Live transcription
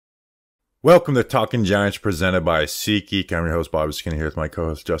Welcome to Talking Giants, presented by SeatGeek. I'm your host, Bobby Skinner, here with my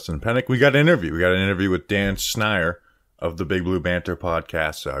co-host, Justin Pennick. We got an interview. We got an interview with Dan Schneier of the Big Blue Banter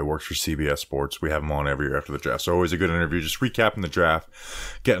podcast. He works for CBS Sports. We have him on every year after the draft. So always a good interview, just recapping the draft,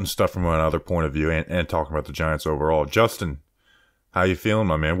 getting stuff from another point of view, and talking about the Giants overall. Justin, how you feeling,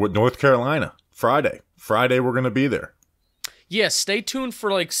 my man? With North Carolina, Friday we're going to be there. Yeah, stay tuned for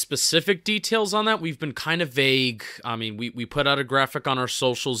like specific details on that. We've been kind of vague. I mean, we put out a graphic on our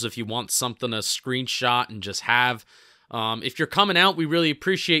socials if you want something to screenshot and just have. If you're coming out, we really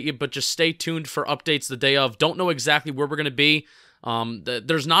appreciate you, but just stay tuned for updates the day of. Don't know exactly where we're going to be.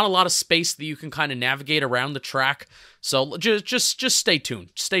 There's not a lot of space that you can kind of navigate around the track. So just stay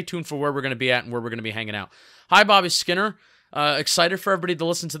tuned. Stay tuned for where we're going to be at and where we're going to be hanging out. Hi, Bobby Skinner. Excited for everybody to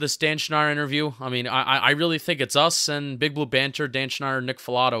listen to this Dan Schneier interview. I mean, I really think it's us and Big Blue Banter, Dan Schneier, Nick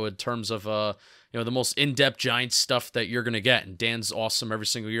Filato in terms of the most in-depth Giants stuff that you're gonna get. And Dan's awesome every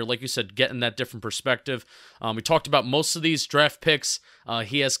single year, like you said, getting that different perspective. We talked about most of these draft picks.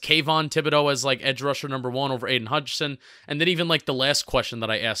 He has Kayvon Thibodeau as like edge rusher number 1 over Aiden Hutchinson, and then even like the last question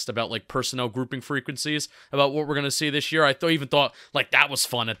that I asked about like personnel grouping frequencies about what we're gonna see this year. I even thought like that was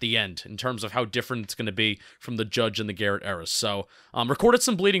fun at the end in terms of how different it's gonna be from the Judge and the Garrett eras. So recorded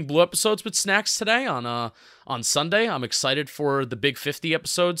some Bleeding Blue episodes with Snacks today on Sunday. I'm excited for the Big 50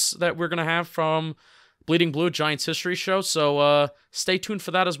 episodes that we're gonna have from Bleeding Blue, Giants History Show. So stay tuned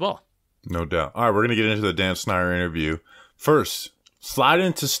for that as well. No doubt. All right, we're going to get into the Dan Schneier interview. First, slide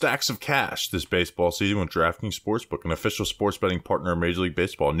into stacks of cash this baseball season with DraftKings Sportsbook, an official sports betting partner of Major League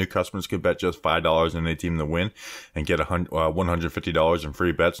Baseball. New customers can bet just $5 on any team to win and get $150 in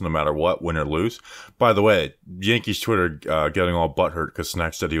free bets no matter what, win or lose. By the way, Yankees Twitter getting all butthurt because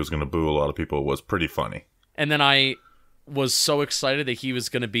Snacks said he was going to boo a lot of people. It was pretty funny. And then I was so excited that he was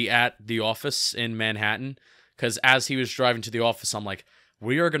going to be at the office in Manhattan because as he was driving to the office, I'm like,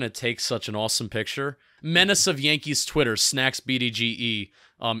 we are going to take such an awesome picture. Menace of Yankees Twitter, Snacks BDGE,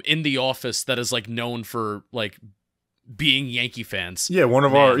 in the office that is like known for like being Yankee fans. Yeah, one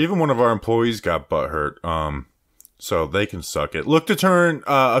of our employees got butthurt. So they can suck it. Look to turn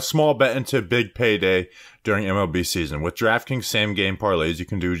a small bet into a big payday during MLB season. With DraftKings same-game parlays, you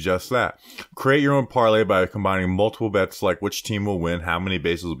can do just that. Create your own parlay by combining multiple bets like which team will win, how many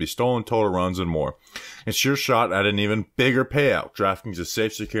bases will be stolen, total runs, and more. It's your shot at an even bigger payout. DraftKings is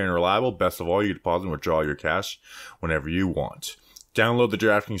safe, secure, and reliable. Best of all, you can deposit and withdraw your cash whenever you want. Download the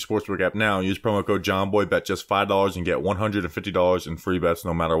DraftKings Sportsbook app now and use promo code JOHNBOY. Bet just $5 and get $150 in free bets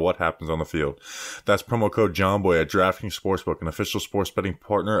no matter what happens on the field. That's promo code JOHNBOY at DraftKings Sportsbook, an official sports betting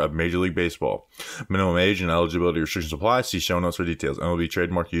partner of Major League Baseball. Minimum age and eligibility restrictions apply. See show notes for details. MLB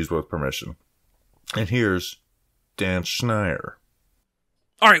trademark used with permission. And here's Dan Schneier.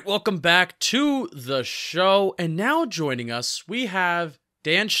 All right, welcome back to the show. And now joining us, we have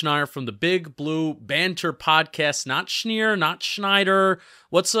Dan Schneier from the Big Blue Banter podcast. Not Schneer, not Schneider.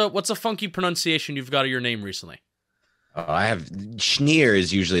 What's a funky pronunciation you've got of your name recently? I have Schneer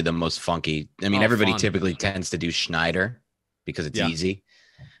is usually the most funky. I mean, everybody fun. Typically tends to do Schneider because it's easy,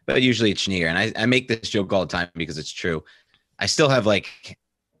 but usually it's Schneer. And I make this joke all the time because it's true. I still have like,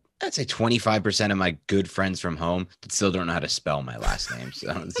 I'd say 25% of my good friends from home that still don't know how to spell my last name.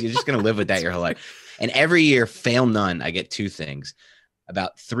 So you're just going to live with that your whole life. And every year, fail none, I get 2 things.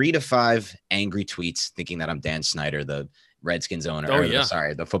 About 3 to 5 angry tweets thinking that I'm Dan Schneider, the Redskins owner.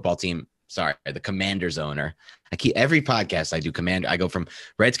 The football team. The Commanders owner. I keep every podcast I do Commander. I go from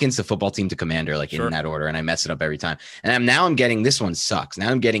Redskins to football team to Commander, like in that order, and I mess it up every time. And I'm getting this one sucks. Now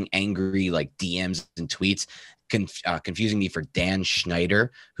I'm getting angry like DMs and tweets, confusing me for Dan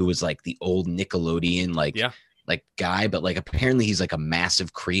Schneider, who was like the old Nickelodeon like guy, but like apparently he's like a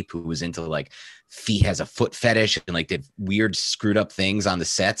massive creep who was into like has a foot fetish and like did weird screwed up things on the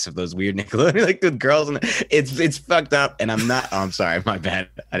sets of those weird Nickelodeon like with girls, and it's fucked up. And I'm sorry, my bad.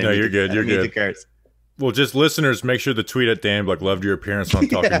 You're good. Well, just listeners, make sure to tweet at Dan like loved your appearance on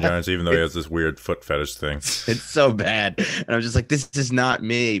Talking Giants, even though he has this weird foot fetish thing. It's so bad, and I'm just like, this is not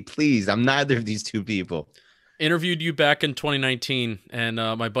me. Please, I'm neither of these 2 people. Interviewed you back in 2019, and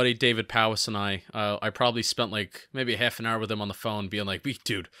my buddy David Powis and I probably spent like maybe half an hour with him on the phone being like,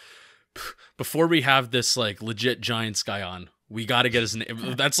 dude, before we have this like legit Giants guy on, we got to get his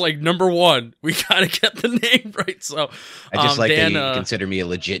name. That's like number 1. We got to get the name right. So I just like Dan, that you consider me a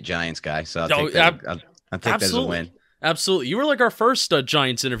legit Giants guy. So I'll take that as a win. Absolutely. You were like our first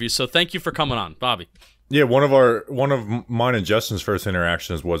Giants interview. So thank you for coming on, Bobby. Yeah, one of mine and Justin's first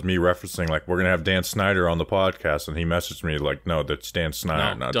interactions was me referencing like we're gonna have Dan Schneider on the podcast, and he messaged me like, "No, that's Dan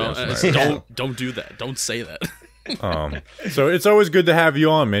Schneier, not Dan Schneider." Don't do that. Don't say that. So it's always good to have you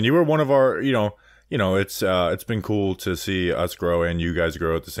on, man. You were one of our, it's been cool to see us grow and you guys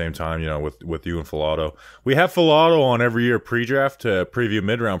grow at the same time, with you and Filato. We have Filato on every year pre-draft to preview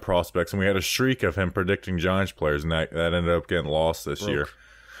mid-round prospects, and we had a streak of him predicting Giants players, and that ended up getting lost this year.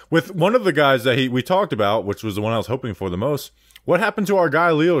 With one of the guys that we talked about, which was the one I was hoping for the most, what happened to our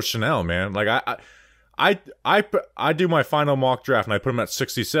guy Leo Chanel, man? Like I do my final mock draft and I put him at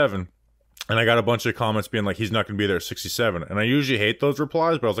 67. And I got a bunch of comments being like, he's not going to be there at 67. And I usually hate those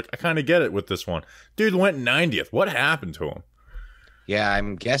replies, but I was like, I kind of get it with this one. Dude went 90th. What happened to him? Yeah,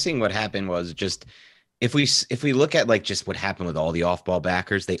 I'm guessing what happened was just if we look at like just what happened with all the off-ball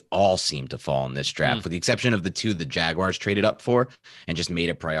backers, they all seem to fall in this draft, with the exception of the two the Jaguars traded up for and just made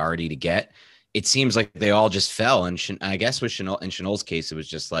a priority to get. It seems like they all just fell. And I guess with Chanel's case, it was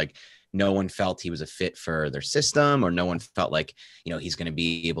just like, no one felt he was a fit for their system, or no one felt like, he's going to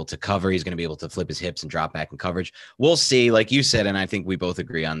be able to cover. He's going to be able to flip his hips and drop back in coverage. We'll see, like you said, and I think we both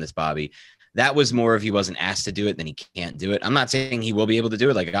agree on this, Bobby. That was more if he wasn't asked to do it, then he can't do it. I'm not saying he will be able to do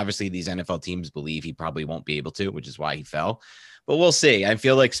it. Like, obviously, these NFL teams believe he probably won't be able to, which is why he fell. But we'll see. I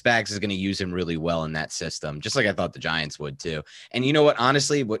feel like Spags is going to use him really well in that system, just like I thought the Giants would too. And you know what?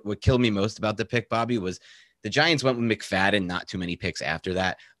 Honestly, what killed me most about the pick, Bobby, was the Giants went with McFadden, not too many picks after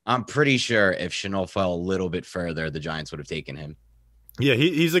that. I'm pretty sure if Chanel fell a little bit further, the Giants would have taken him. Yeah,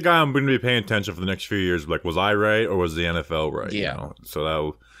 he's a guy I'm going to be paying attention for the next few years. Like, was I right or was the NFL right? Yeah.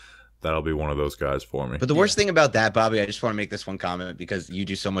 So that'll be one of those guys for me. But the worst thing about that, Bobby, I just want to make this one comment because you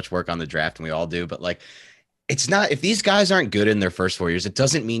do so much work on the draft and we all do. But like, it's not, if these guys aren't good in their first 4 years, it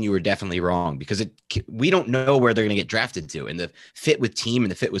doesn't mean you were definitely wrong, because we don't know where they're going to get drafted to, and the fit with team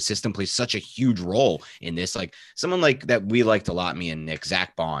and the fit with system plays such a huge role in this. Like someone like that we liked a lot, me and Nick,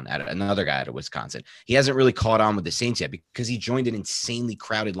 Zach Bond, another guy out of Wisconsin. He hasn't really caught on with the Saints yet because he joined an insanely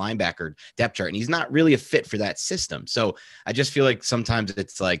crowded linebacker depth chart, and he's not really a fit for that system. So I just feel like sometimes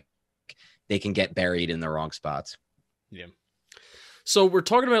it's like they can get buried in the wrong spots. Yeah. So we're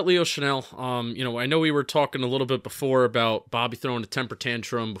talking about Leo Chanel. I know we were talking a little bit before about Bobby throwing a temper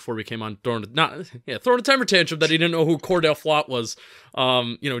tantrum before we came on, throwing a temper tantrum that he didn't know who Cordell Flott was.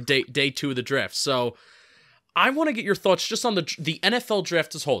 Day 2 of the draft. So I want to get your thoughts just on the NFL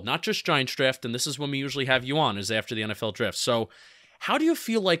draft as a whole, not just Giants draft. And this is when we usually have you on, is after the NFL draft. So how do you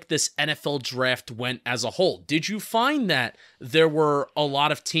feel like this NFL draft went as a whole? Did you find that there were a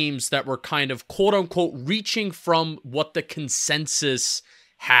lot of teams that were kind of quote unquote reaching from what the consensus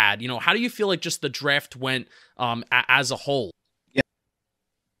had? How do you feel like just the draft went as a whole? Yeah.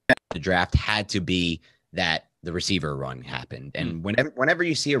 The draft had to be that the receiver run happened. And whenever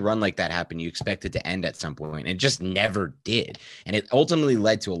you see a run like that happen, you expect it to end at some point. And it just never did. And it ultimately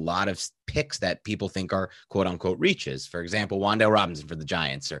led to a lot of picks that people think are quote unquote reaches. For example, Wan'Dale Robinson for the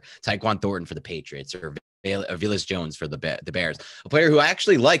Giants, or Tyquan Thornton for the Patriots, or Velus Jones for the Bears, a player who I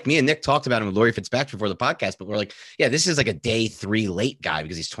actually like. Me and Nick talked about him with Laurie Fitzpatrick before the podcast, but we're like, yeah, this is like a day 3 late guy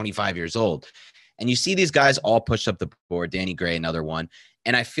because he's 25 years old. And you see these guys all pushed up the board. Danny Gray, another one.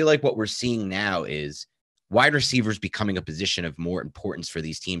 And I feel like what we're seeing now is wide receivers becoming a position of more importance for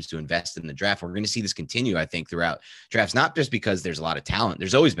these teams to invest in the draft. We're going to see this continue, I think, throughout drafts, not just because there's a lot of talent.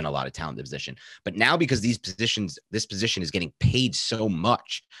 There's always been a lot of talent in the position, but now because this position is getting paid so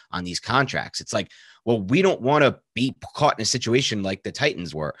much on these contracts, it's like, well, we don't want to be caught in a situation like the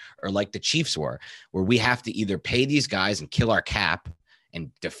Titans were, or like the Chiefs were, where we have to either pay these guys and kill our cap and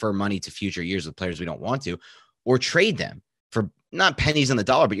defer money to future years with players we don't want to, or trade them for not pennies on the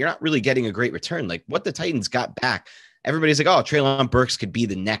dollar, but you're not really getting a great return. Like what the Titans got back, everybody's like, oh, Treylon Burks could be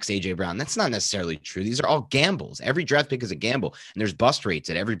the next A.J. Brown. That's not necessarily true. These are all gambles. Every draft pick is a gamble, and there's bust rates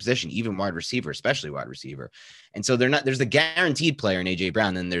at every position, even wide receiver, especially wide receiver. And so there's the guaranteed player in A.J.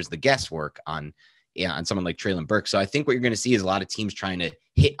 Brown, and there's the guesswork on someone like Treylon Burks. So I think what you're going to see is a lot of teams trying to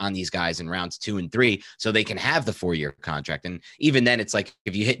hit on these guys in rounds 2 and 3 so they can have the 4-year contract. And even then, it's like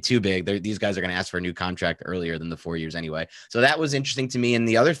if you hit too big, these guys are going to ask for a new contract earlier than the 4 years anyway. So that was interesting to me. And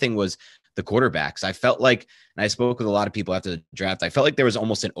the other thing was the quarterbacks. I felt like, and I spoke with a lot of people after the draft, I felt like there was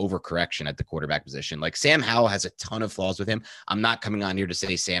almost an overcorrection at the quarterback position. Like Sam Howell has a ton of flaws with him. I'm not coming on here to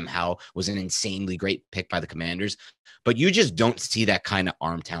say Sam Howell was an insanely great pick by the Commanders, but you just don't see that kind of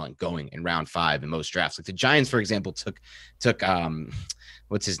arm talent going in round 5 in most drafts. Like the Giants, for example, took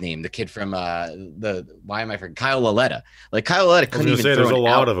what's his name? The kid from Kyle Lauletta. Like Kyle Lauletta couldn't even throw. There's a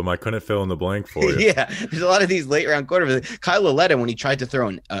lot of them. I couldn't fill in the blank for you. Yeah, there's a lot of these late round quarterbacks. Kyle Lauletta, when he tried to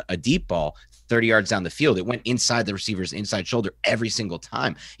throw a deep ball 30 yards down the field, it went inside the receiver's inside shoulder every single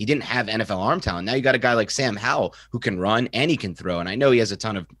time. He didn't have NFL arm talent. Now you got a guy like Sam Howell who can run and he can throw. And I know he has a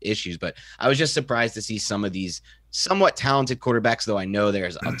ton of issues, but I was just surprised to see some of these somewhat talented quarterbacks, though I know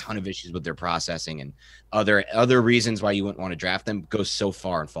there's a ton of issues with their processing and other reasons why you wouldn't want to draft them, go so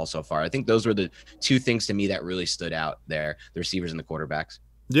far and fall so far. I think those were the two things to me that really stood out there, the receivers and the quarterbacks.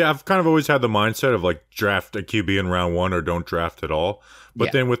 Yeah, I've kind of always had the mindset of like draft a QB in round 1 or don't draft at all.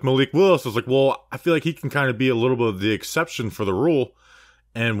 But then with Malik Willis, I was like, well, I feel like he can kind of be a little bit of the exception for the rule.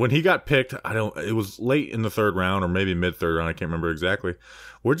 And when he got picked, it was late in the 3rd round or maybe mid-3rd round. I can't remember exactly.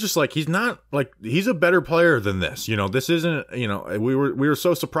 We're just like, he's a better player than this. This isn't, we were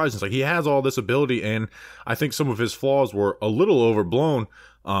so surprised. It's like, he has all this ability, and I think some of his flaws were a little overblown.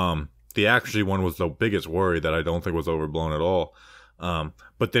 The accuracy one was the biggest worry that I don't think was overblown at all.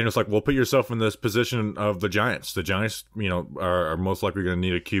 But then it's like, well, put yourself in this position of the Giants. The Giants, are most likely going to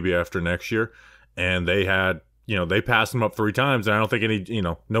need a QB after next year. And they had, they passed him up 3 times. And I don't think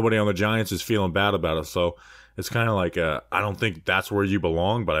nobody on the Giants is feeling bad about it. So it's kind of like, I don't think that's where you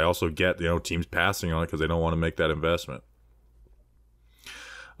belong. But I also get, teams passing on it because they don't want to make that investment.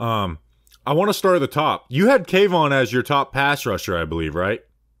 I want to start at the top. You had Kayvon as your top pass rusher, I believe, right?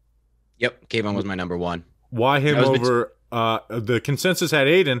 Yep. Kayvon was my number 1. Why him over... the consensus had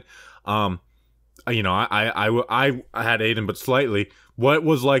Aiden. I had Aiden, but slightly. What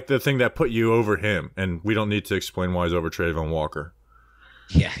was like the thing that put you over him? And we don't need to explain why he's over Trayvon Walker.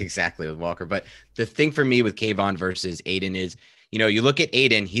 Yeah, exactly, with Walker. But the thing for me with Kayvon versus Aiden is, you look at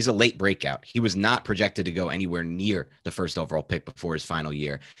Aiden, he's a late breakout. He was not projected to go anywhere near the 1st overall pick before his final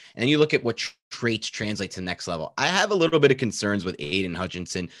year. And you look at what traits translate to the next level. I have a little bit of concerns with Aiden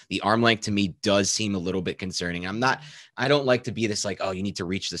Hutchinson. The arm length to me does seem a little bit concerning. I don't like to be this like, oh, you need to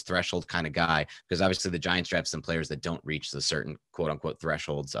reach this threshold kind of guy, because obviously the Giants draft some players that don't reach the certain quote unquote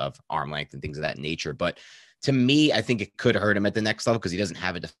thresholds of arm length and things of that nature. But to me, I think it could hurt him at the next level because he doesn't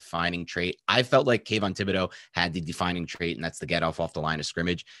have a defining trait. I felt like Kayvon Thibodeau had the defining trait, and that's the get off the line of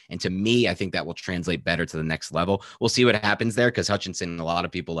scrimmage. And to me, I think that will translate better to the next level. We'll see what happens there, because Hutchinson, a lot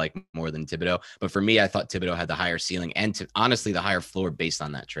of people like more than Thibodeau. But for me, I thought Thibodeau had the higher ceiling and honestly the higher floor based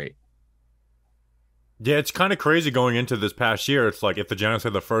on that trait. Yeah, it's kind of crazy going into this past year. It's like if the Giants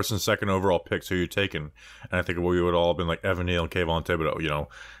had the 1st and 2nd overall picks, who you taking? And I think we would all have been like Evan Neal and Kayvon Thibodeau,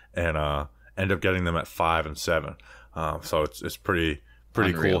 and end up getting them at 5 and 7. So it's pretty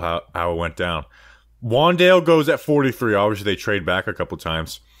cool how it went down. Wandale goes at 43. Obviously, they trade back a couple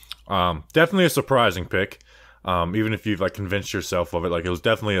times. Definitely a surprising pick. Even if you've convinced yourself of it, it was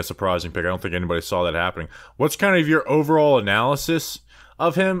definitely a surprising pick. I don't think anybody saw that happening. What's kind of your overall analysis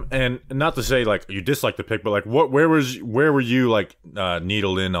of him? And not to say you dislike the pick, but where were you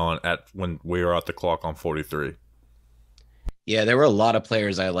needled in on at when we were at the clock on 43? Yeah, there were a lot of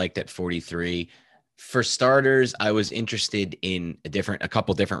players I liked at 43. For starters, I was interested in a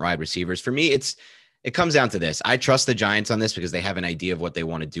couple different wide receivers. For me, it comes down to this. I trust the Giants on this because they have an idea of what they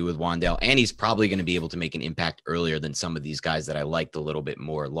want to do with Wandale, and he's probably going to be able to make an impact earlier than some of these guys that I liked a little bit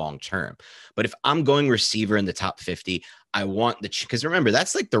more long term. But if I'm going receiver in the top 50, I want because remember,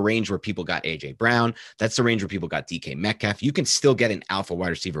 that's the range where people got AJ Brown. That's the range where people got DK Metcalf. You can still get an alpha wide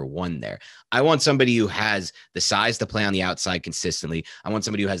receiver 1 there. I want somebody who has the size to play on the outside consistently. I want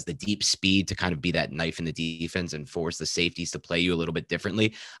somebody who has the deep speed to kind of be that knife in the defense and force the safeties to play you a little bit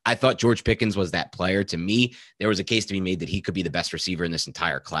differently. I thought George Pickens was that player. To me, there was a case to be made that he could be the best receiver in this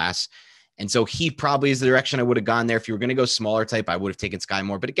entire class. And so he probably is the direction I would have gone there. If you were going to go smaller type, I would have taken Sky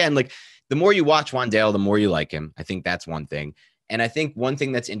Moore. But again, the more you watch Wandale, the more you like him. I think that's one thing. And I think one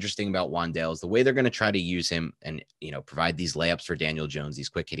thing that's interesting about Wandale is the way they're going to try to use him and, provide these layups for Daniel Jones, these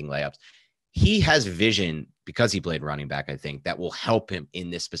quick hitting layups. He has vision because he played running back, I think, that will help him in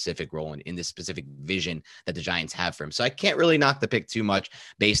this specific role and in this specific vision that the Giants have for him. So I can't really knock the pick too much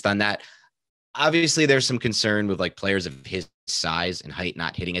based on that. Obviously, there's some concern with players of his size and height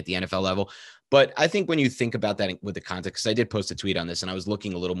not hitting at the NFL level. But I think when you think about that with the context, because I did post a tweet on this and I was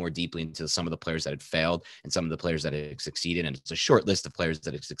looking a little more deeply into some of the players that had failed and some of the players that had succeeded. And it's a short list of players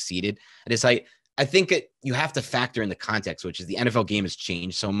that have succeeded at his height. I think you have to factor in the context, which is the NFL game has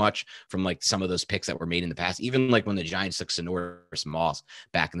changed so much from some of those picks that were made in the past. Even when the Giants took Sonoris Moss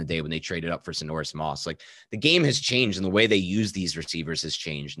back in the day when they traded up for Sonoris Moss, the game has changed and the way they use these receivers has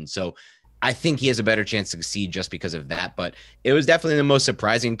changed. And so I think he has a better chance to succeed just because of that. But it was definitely the most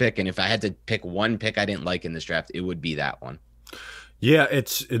surprising pick. And if I had to pick one pick I didn't like in this draft, it would be that one. Yeah,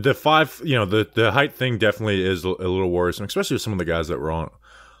 it's the 5, the height thing definitely is a little worrisome, especially with some of the guys that were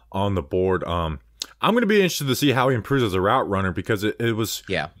on the board. I'm going to be interested to see how he improves as a route runner because it was,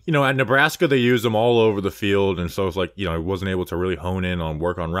 at Nebraska, they used him all over the field. And so it's he wasn't able to really hone in on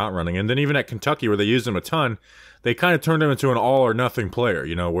work on route running. And then even at Kentucky, where they used him a ton, they kind of turned him into an all or nothing player,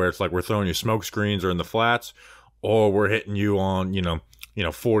 where it's we're throwing you smoke screens or in the flats, or we're hitting you on,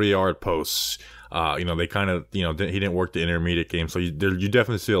 40-yard posts. They kind of, he didn't work the intermediate game. So you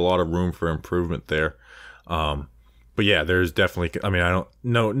definitely see a lot of room for improvement there. But yeah, there's definitely,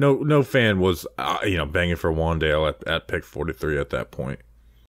 no fan was, banging for Wandale at pick 43 at that point.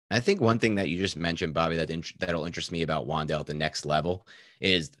 I think one thing that you just mentioned, Bobby, that'll interest me about Wandale at the next level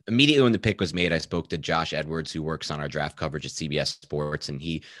is immediately when the pick was made, I spoke to Josh Edwards, who works on our draft coverage at CBS Sports, and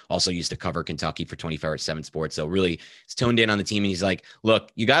he also used to cover Kentucky for 24/7 Sports. So really, he's toned in on the team, and he's like, "Look,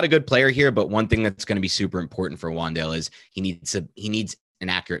 you got a good player here, but one thing that's going to be super important for Wandale is he needs an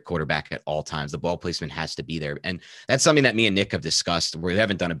accurate quarterback at all times. The ball placement has to be there." And that's something that me and Nick have discussed. We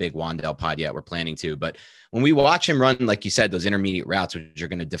haven't done a big Wandale pod yet. We're planning to, but when we watch him run, like you said, those intermediate routes, which are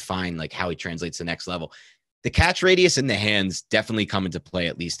going to define like how he translates to the next level, the catch radius and the hands definitely come into play,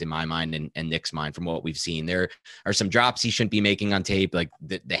 at least in my mind and Nick's mind from what we've seen. There are some drops he shouldn't be making on tape. Like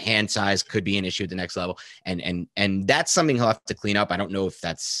the hand size could be an issue at the next level. And that's something he'll have to clean up. I don't know if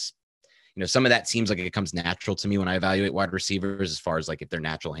that's, some of that seems like it comes natural to me when I evaluate wide receivers, as far as like if they're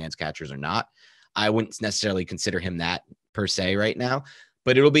natural hands catchers or not. I wouldn't necessarily consider him that per se right now,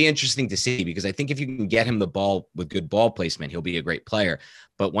 but it'll be interesting to see, because I think if you can get him the ball with good ball placement, he'll be a great player.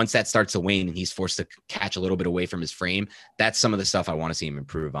 But once that starts to wane and he's forced to catch a little bit away from his frame, that's some of the stuff I want to see him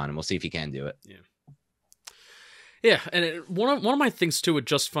improve on, and we'll see if he can do it. Yeah. And one of my things too with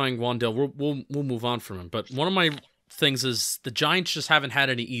justifying Wandale, we'll move on from him, but one of my things is the Giants just haven't had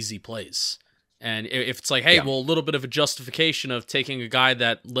any easy plays. And if it's like, hey, well, a little bit of a justification of taking a guy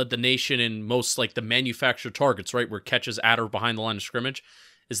that led the nation in most like the manufactured targets, right, where catches at or behind the line of scrimmage,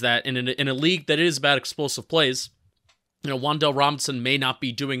 is that in a league that is about explosive plays, Wandale Robinson may not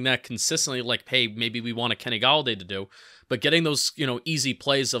be doing that consistently. Like, hey, maybe we want a Kenny Golladay to do, but getting those easy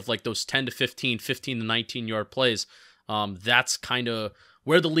plays of like those 10 to 15, 15 to 19-yard plays, that's kind of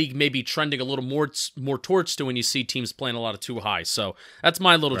where the league may be trending a little more towards to when you see teams playing a lot of too high. So that's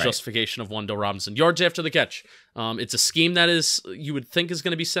my little justification of Wandale Robinson. Yards after the catch. It's a scheme that is, you would think, is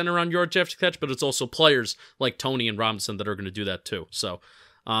going to be centered around yards after the catch, but it's also players like Tony and Robinson that are going to do that too. So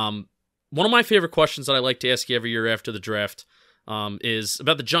one of my favorite questions that I like to ask you every year after the draft is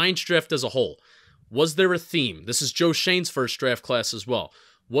about the Giants draft as a whole. Was there a theme? This is Joe Shane's first draft class as well.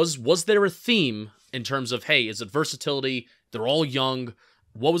 Was there a theme in terms of, hey, is it versatility? They're all young.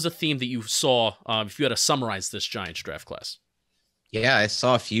 What was a theme that you saw if you had to summarize this Giants draft class? Yeah, I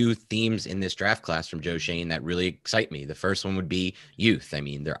saw a few themes in this draft class from Joe Shane that really excite me. The first one would be youth. I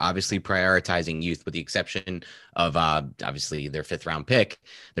mean, they're obviously prioritizing youth, with the exception of obviously their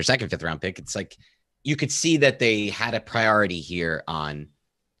second fifth round pick. It's like you could see that they had a priority here on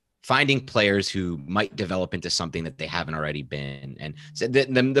finding players who might develop into something that they haven't already been. And so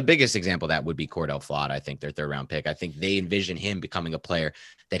the biggest example of that would be Cordell Flott. I think their third round pick. I think they envision him becoming a player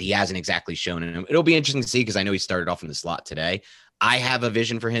that he hasn't exactly shown. And it'll be interesting to see, because I know he started off in the slot today. I have a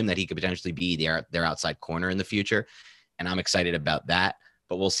vision for him that he could potentially be their outside corner in the future. And I'm excited about that.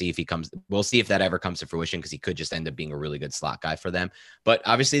 But we'll see if that ever comes to fruition, because he could just end up being a really good slot guy for them. But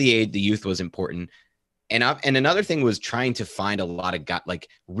obviously the youth was important. And another thing was trying to find a lot of like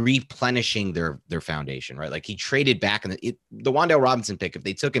replenishing their foundation, right? Like he traded back, and the Wandale Robinson pick, if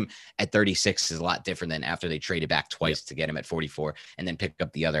they took him at 36, is a lot different than after they traded back twice to get him at 44 and then pick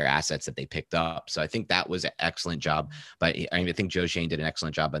up the other assets that they picked up. So I think that was an excellent job. But I think Joe Shane did an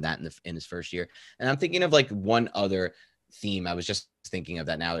excellent job of that in his first year. And I'm thinking of like one other theme. I was just thinking of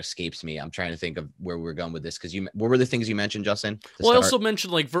that, now escapes me. I'm trying to think of where we're going with this, because what were the things you mentioned, Justin? Well, I also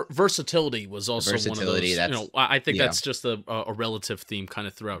mentioned like versatility was also one of those. I think that's just a relative theme kind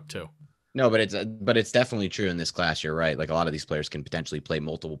of throughout too. No, but it's definitely true in this class. You're right. Like a lot of these players can potentially play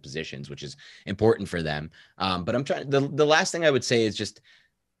multiple positions, which is important for them. But I'm trying. The last thing I would say is just.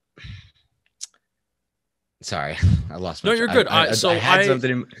 Sorry, I lost. No, you're good. I had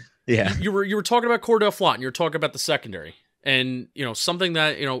something. Yeah, you were talking about Cordell Flott, and you're talking about the secondary, and something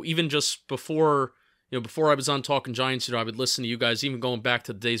that even just before I was on Talking Giants, I would listen to you guys, even going back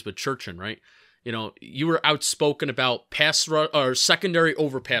to the days with Churchin, right? You were outspoken about pass rush or secondary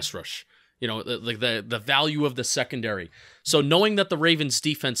over pass rush. Like the value of the secondary. So knowing that the Ravens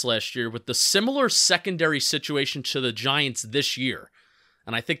defense last year, with the similar secondary situation to the Giants this year,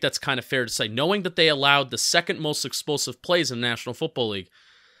 and I think that's kind of fair to say, knowing that they allowed the second most explosive plays in the National Football League,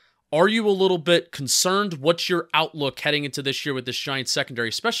 are you a little bit concerned? What's your outlook heading into this year with this Giants secondary,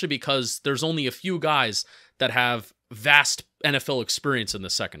 especially because there's only a few guys that have vast NFL experience in the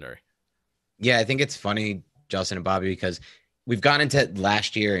secondary? Yeah, I think it's funny, Justin and Bobby, because we've gone into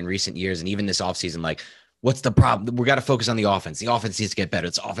last year and recent years, and even this offseason, like, what's the problem? We got to focus on the offense. The offense needs to get better.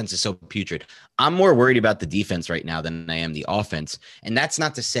 This offense is so putrid. I'm more worried about the defense right now than I am the offense. And that's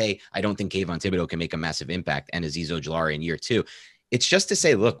not to say I don't think Kayvon Thibodeau can make a massive impact, and Azeez Ojulari in year two. it's just to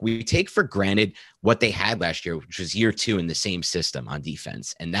say, look, we take for granted what they had last year, which was year 2 in the same system on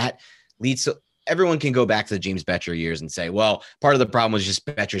defense. And that leads to everyone can go back to the James Bettcher years and say, well, part of the problem was just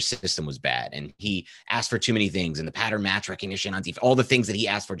Bettcher's system was bad. And he asked for too many things, and the pattern match recognition on defense, all the things that he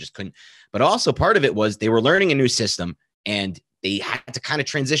asked for just couldn't. But also part of it was they were learning a new system, and they had to kind of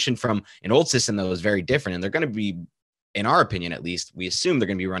transition from an old system that was very different. And they're going to be, in our opinion, at least, we assume they're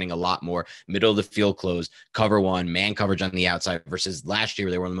going to be running a lot more middle of the field close, cover one, man coverage on the outside, versus last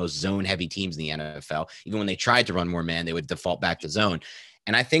year, they were one of the most zone heavy teams in the NFL. Even when they tried to run more man, they would default back to zone.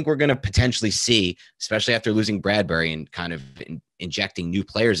 And I think we're going to potentially see, especially after losing Bradbury and kind of injecting new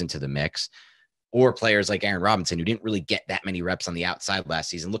players into the mix, or players like Aaron Robinson, who didn't really get that many reps on the outside last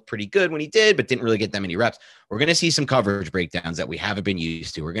season, looked pretty good when he did, but didn't really get that many reps. We're going to see some coverage breakdowns that we haven't been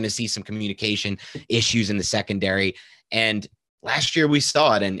used to. We're going to see some communication issues in the secondary. And last year we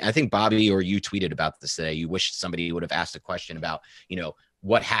saw it. And I think Bobby, or you tweeted about this today. You wish somebody would have asked a question about,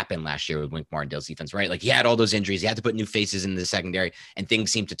 what happened last year with Wink Martindale's defense, right? Like, he had all those injuries. He had to put new faces in the secondary, and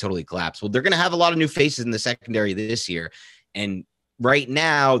things seemed to totally collapse. Well, they're going to have a lot of new faces in the secondary this year. And right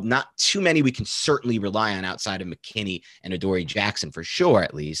now, not too many we can certainly rely on outside of McKinney and Adoree Jackson for sure,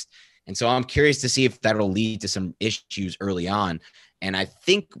 at least. And so I'm curious to see if that'll lead to some issues early on. And I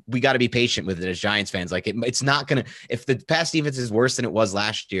think we got to be patient with it as Giants fans. Like, it's not going to, if the pass defense is worse than it was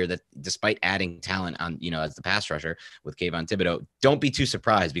last year, that despite adding talent on, as the pass rusher with Kayvon Thibodeau, don't be too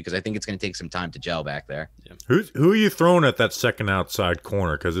surprised, because I think it's going to take some time to gel back there. Yeah. Who are you throwing at that second outside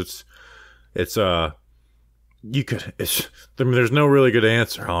corner? Because there's no really good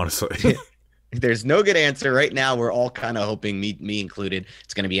answer, honestly. There's no good answer right now. We're all kind of hoping, me included,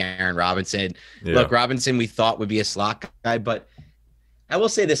 it's going to be Aaron Robinson. Yeah. Look, Robinson, we thought would be a slot guy, but I will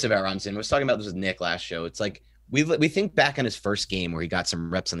say this about Robinson. I was talking about this with Nick last show. It's like we think back on his first game where he got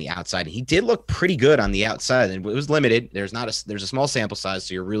some reps on the outside, and he did look pretty good on the outside, and it was limited. There's a small sample size,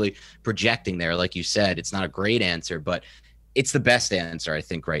 so you're really projecting there. Like you said, it's not a great answer, but it's the best answer, I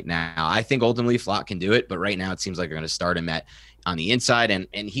think, right now. I think ultimately Flott can do it, but right now it seems like they're going to start him on the inside, and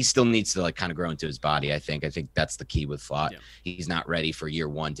he still needs to kind of grow into his body. I think that's the key with Flott. Yeah. He's not ready for year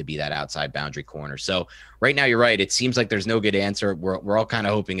one to be that outside boundary corner. So right now, you're right. It seems like there's no good answer. We're all kind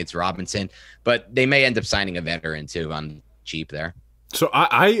of hoping it's Robinson, but they may end up signing a veteran too on cheap there. So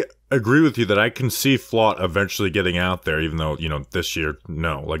I agree with you that I can see Flott eventually getting out there, even though, this year,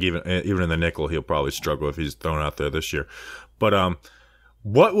 no. Like, even in the nickel, he'll probably struggle if he's thrown out there this year. But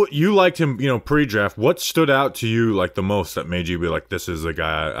what you liked him, pre-draft, what stood out to you like the most that made you be like, this is a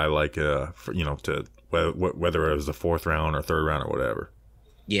guy I like, whether it was the 4th round or 3rd round or whatever?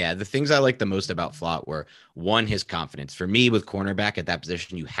 Yeah, the things I liked the most about Flott were, one, his confidence. For me, with cornerback at that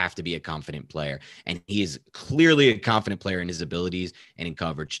position, you have to be a confident player. And he is clearly a confident player in his abilities and in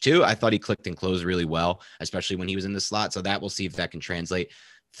coverage. 2, I thought he clicked and closed really well, especially when he was in the slot. So that we'll see if that can translate.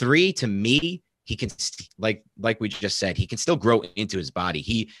 3, to me, he can, like we just said, he can still grow into his body.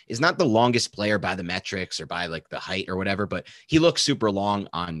 He is not the longest player by the metrics or by like the height or whatever, but he looks super long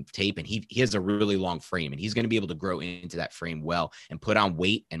on tape, and he has a really long frame, and he's going to be able to grow into that frame well and put on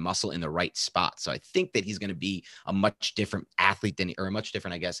weight and muscle in the right spot. So I think that he's going to be a much different athlete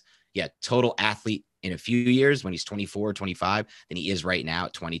total athlete in a few years when he's 24, 25 than he is right now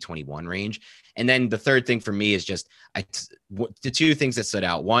at 2021 range. And then the third thing for me is just the 2 things that stood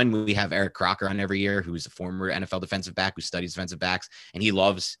out. One, we have Eric Crocker on every year, who's a former NFL defensive back who studies defensive backs, and he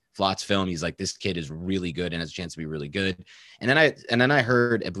loves Flott's film. He's like, this kid is really good and has a chance to be really good. And then I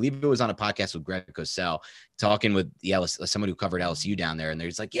heard, I believe it was on a podcast with Greg Cosell, talking with someone who covered LSU down there. And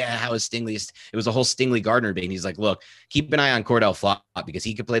there's like, yeah, how is Stingley? It was a whole Stingley Gardner bait. And he's like, look, keep an eye on Cordell Flott, because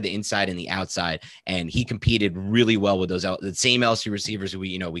he could play the inside and the outside. And he competed really well with the same LSU receivers who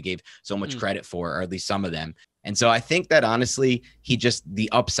we gave so much credit for, or at least some of them. And so I think that honestly, the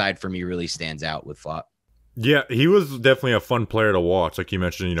upside for me really stands out with Flott. Yeah, he was definitely a fun player to watch. Like you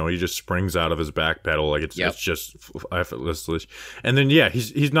mentioned, he just springs out of his back pedal. Like it's just effortlessly. And then, yeah,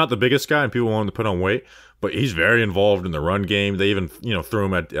 he's not the biggest guy, and people want him to put on weight, but he's very involved in the run game. They even, threw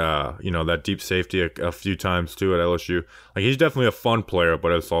him at, that deep safety a few times too at LSU. Like, he's definitely a fun player,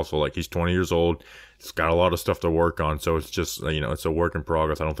 but it's also like he's 20 years old. He's got a lot of stuff to work on. So it's just, it's a work in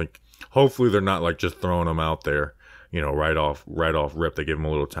progress. I don't think, hopefully they're not like just throwing him out there, right off rip. They give him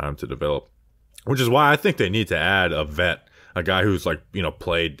a little time to develop. Which is why I think they need to add a vet, a guy who's like,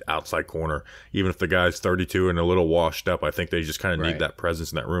 played outside corner. Even if the guy's 32 and a little washed up, I think they just kind of need that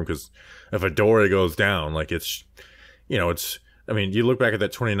presence in that room. Because if Adoree goes down, like you look back at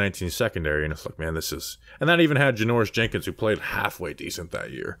that 2019 secondary and it's like, man, and that even had Janoris Jenkins, who played halfway decent that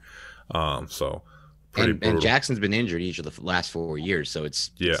year. So pretty brutal. And Jackson's been injured each of the last 4 years. So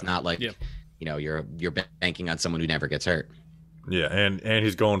it's not like, you're banking on someone who never gets hurt. Yeah, and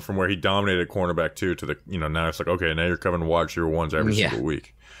he's going from where he dominated cornerback too to the now it's like, okay, now you're covering wide receiver ones every single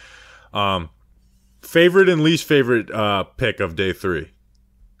week. Favorite and least favorite pick of day 3.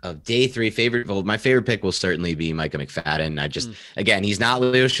 Of day 3, my favorite pick will certainly be Micah McFadden. I just, again, he's not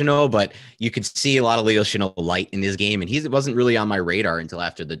Leo Chenal, but you could see a lot of Leo Chenal light in his game, and he wasn't really on my radar until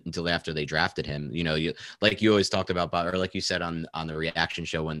after they drafted him. You always talked about, or like you said on the reaction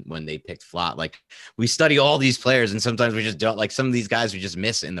show when they picked Flott, like we study all these players, and sometimes we just don't, like some of these guys we just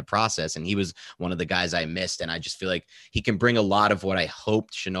miss in the process, and he was one of the guys I missed, and I just feel like he can bring a lot of what I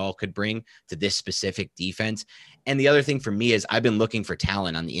hoped Chenal could bring to this specific defense. And the other thing for me is I've been looking for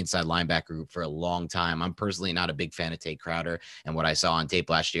talent on the inside linebacker group for a long time. I'm personally not a big fan of Tate Crowder. And what I saw on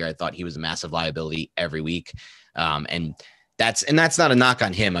tape last year, I thought he was a massive liability every week. And that's not a knock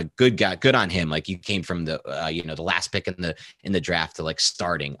on him. A good guy, good on him. Like, you came from the last pick in the draft to like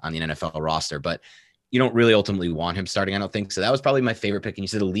starting on the NFL roster, but you don't really ultimately want him starting, I don't think. So that was probably my favorite pick. And you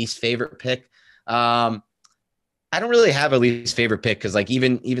said the least favorite pick. I don't really have a least favorite pick because, like,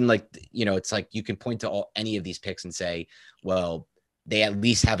 even like, it's like you can point to any of these picks and say, well, they at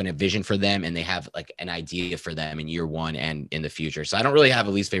least have a vision for them and they have like an idea for them in year 1 and in the future. So I don't really have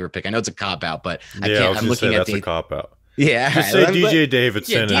a least favorite pick. I know it's a cop out, but I'm looking at a cop out. Yeah, just say DJ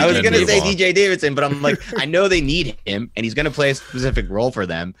Davidson. I was going to say DJ Davidson, but I'm like, I know they need him, and he's going to play a specific role for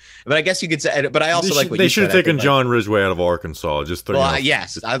them. But I guess you could say, but I also like what they should have taken John Ridgeway out of Arkansas.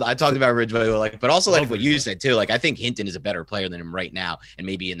 Yes, I talked about Ridgeway, but also like what you said too. Like, I think Hinton is a better player than him right now, and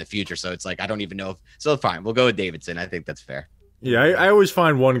maybe in the future. So it's like I don't even know. So fine, we'll go with Davidson. I think that's fair. Yeah, I always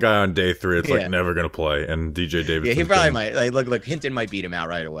find one guy on day 3 it's like never going to play, and DJ Davidson. Yeah, he probably might. Like, look, Hinton might beat him out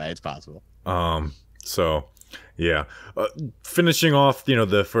right away. It's possible. So. Yeah. Finishing off,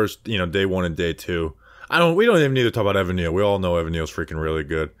 the first, day 1 and day 2. We don't even need to talk about Evan Neal. We all know Evan Neal's freaking really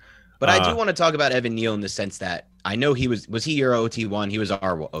good. But I do want to talk about Evan Neal in the sense that I know he was he your OT1? He was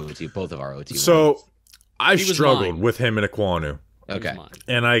our OT, both of our OT1s. So I struggled with him in Ekwonu. Okay.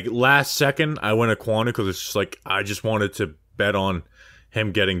 And last second, I went Ekwonu because it's just like, I just wanted to bet on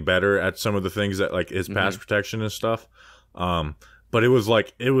him getting better at some of the things that like his pass protection and stuff. But it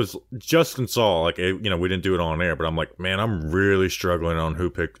was Justin saw, like, we didn't do it on air, but I'm like, man, I'm really struggling on who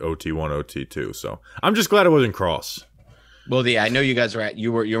picked OT1, OT2. So I'm just glad it wasn't Cross. Well, I know you guys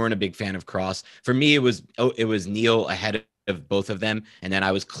you weren't a big fan of Cross. For me, it was Neal ahead of both of them. And then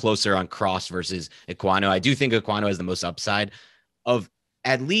I was closer on Cross versus Ekwonu. I do think Ekwonu has the most upside of,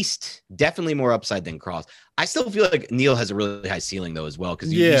 at least definitely more upside than Cross. I still feel like Neal has a really high ceiling though as well,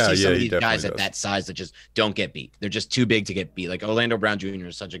 because you see some of these guys at that size that just don't get beat. They're just too big to get beat. Like Orlando Brown Jr.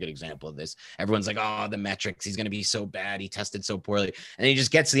 is such a good example of this. Everyone's like, oh, the metrics, he's going to be so bad. He tested so poorly. And then he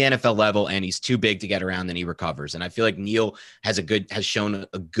just gets to the NFL level and he's too big to get around and he recovers. And I feel like Neal has shown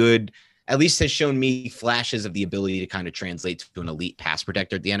at least has shown me flashes of the ability to kind of translate to an elite pass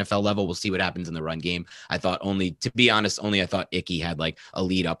protector at the NFL level. We'll see what happens in the run game. I thought I thought Icky had like a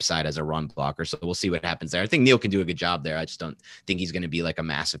lead upside as a run blocker. So we'll see what happens there. I think Neal can do a good job there. I just don't think he's going to be like a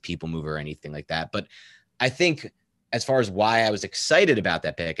massive people mover or anything like that. But I think as far as why I was excited about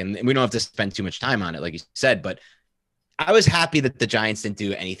that pick, and we don't have to spend too much time on it, like you said, but I was happy that the Giants didn't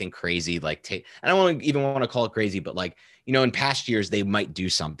do anything crazy. Like I don't even want to call it crazy, but like, in past years, they might do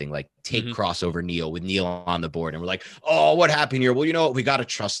something like take crossover Neal with Neal on the board. And we're like, oh, what happened here? Well, you know what? We got to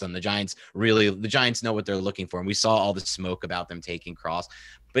trust them. The Giants know what they're looking for. And we saw all the smoke about them taking Cross.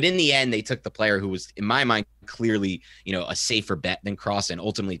 But in the end, they took the player who was, in my mind, clearly, a safer bet than Cross. And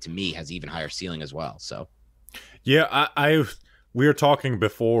ultimately, to me, has even higher ceiling as well. So, yeah, we were talking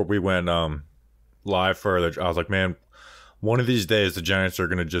before we went live further. I was like, man, one of these days, the Giants are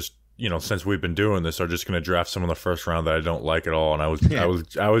going to just, since we've been doing this, are just going to draft some in the first round that I don't like at all. And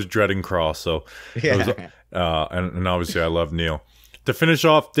I was dreading Cross. So, and obviously I love Neal. To finish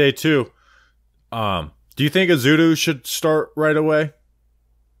off day 2, do you think Azudu should start right away?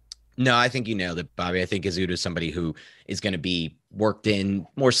 No, I think you nailed it, Bobby. I think Azudu is somebody who is going to be worked in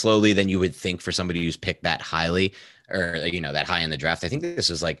more slowly than you would think for somebody who's picked that highly, or that high in the draft. I think this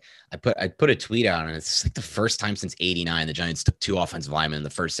was like I put a tweet out, and it's like the first time since '89 the Giants took 2 offensive linemen in the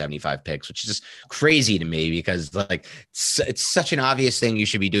first 75 picks, which is just crazy to me because like it's such an obvious thing you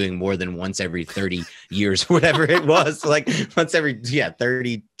should be doing more than once every 30 years, whatever it was, like once every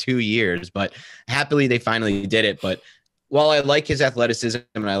 32 years. But happily they finally did it. But while I like his athleticism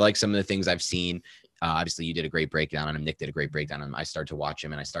and I like some of the things I've seen, Obviously, you did a great breakdown on him. Nick did a great breakdown on him. I started to watch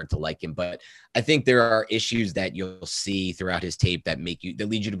him and I started to like him. But I think there are issues that you'll see throughout his tape that lead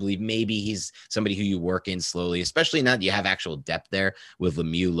you to believe maybe he's somebody who you work in slowly, especially now that you have actual depth there with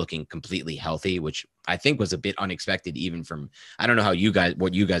Lemieux looking completely healthy, which I think was a bit unexpected, even from, I don't know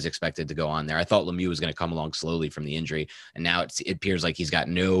what you guys expected to go on there. I thought Lemieux was going to come along slowly from the injury. And now it appears like he's got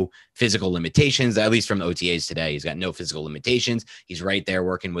no physical limitations, at least from the OTAs today. He's got no physical limitations. He's right there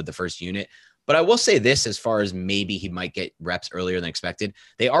working with the first unit. But I will say this, as far as maybe he might get reps earlier than expected,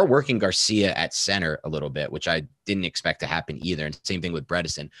 they are working Garcia at center a little bit, which I didn't expect to happen either. And same thing with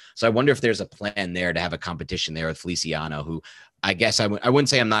Bredesen. So I wonder if there's a plan there to have a competition there with Feliciano, who I guess I wouldn't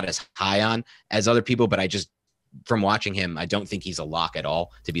say I'm not as high on as other people, but I just, from watching him, I don't think he's a lock at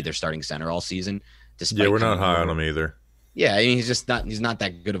all to be their starting center all season. Yeah, we're not high on him either. Yeah, I mean, he's not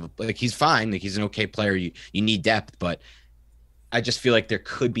that good of a, like, he's fine. Like, he's an okay player. You need depth, but I just feel like there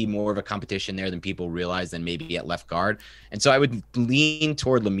could be more of a competition there than people realize than maybe at left guard. And so I would lean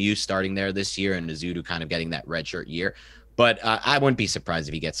toward Lemieux starting there this year and Azudu kind of getting that redshirt year. But I wouldn't be surprised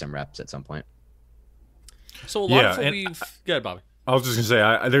if he gets some reps at some point. So a lot of what we've... Go ahead, Bobby. I was just going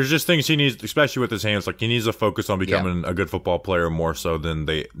to say, there's just things he needs, especially with his hands. Like, he needs to focus on becoming a good football player more so than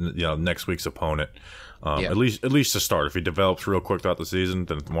next week's opponent. At least to start. If he develops real quick throughout the season,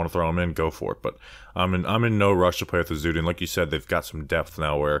 then if you want to throw him in, go for it. But I'm in no rush to play with Azudu. And like you said, they've got some depth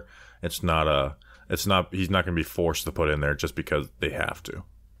now where he's not going to be forced to put in there just because they have to.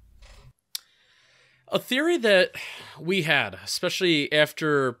 A theory that we had, especially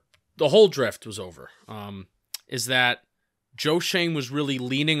after the whole draft was over, is that Joe Schoen was really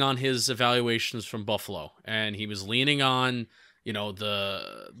leaning on his evaluations from Buffalo, and he was leaning on,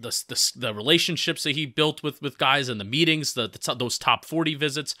 the relationships that he built with guys in the meetings, those top 40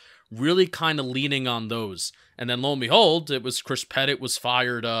 visits, really kind of leaning on those. And then lo and behold, it was Chris Pettit was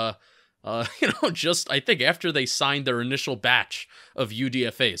fired, just I think after they signed their initial batch of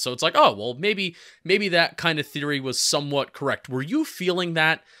UDFA. So it's like, oh, well, maybe that kind of theory was somewhat correct. Were you feeling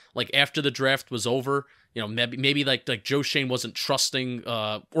that, like, after the draft was over? Maybe like Joe Schoen wasn't trusting,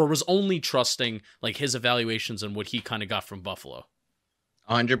 or was only trusting like his evaluations and what he kind of got from Buffalo.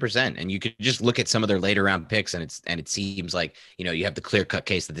 100%. And you could just look at some of their later round picks, and it seems like, you have the clear cut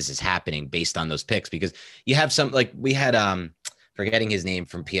case that this is happening based on those picks, because you have some, like, we had, forgetting his name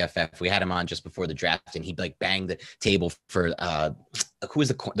from PFF, we had him on just before the draft, and he like banged the table for who was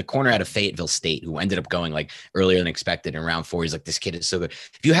the corner out of Fayetteville State who ended up going like earlier than expected in round 4. He's like, this kid is so good.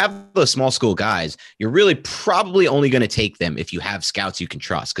 If you have those small school guys, you're really probably only going to take them if you have scouts you can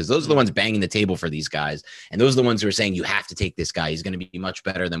trust, because those are the ones banging the table for these guys, and those are the ones who are saying you have to take this guy. He's going to be much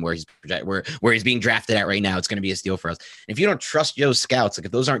better than where he's being drafted at right now. It's going to be a steal for us. And if you don't trust those scouts, like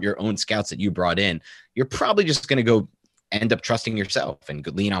if those aren't your own scouts that you brought in, you're probably just going to go end up trusting yourself and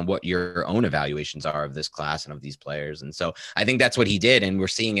lean on what your own evaluations are of this class and of these players. And so I think that's what he did. And we're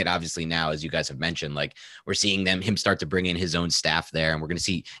seeing it obviously now, as you guys have mentioned, like we're seeing him start to bring in his own staff there. And we're going to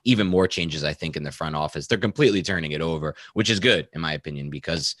see even more changes, I think, in the front office. They're completely turning it over, which is good in my opinion,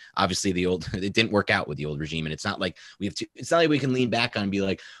 because obviously it didn't work out with the old regime. And it's not like it's not like we can lean back on and be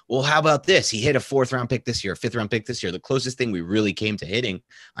like, well, how about this? He hit a 4th round pick this year, a 5th round pick this year. The closest thing we really came to hitting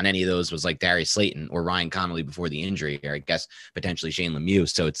on any of those was like Darius Slayton or Ryan Connolly before the injury, or I guess potentially Shane Lemieux.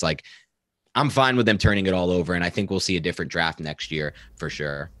 So it's like, I'm fine with them turning it all over, and I think we'll see a different draft next year for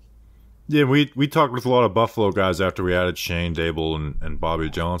sure. Yeah, we talked with a lot of Buffalo guys after we added Shane Dable and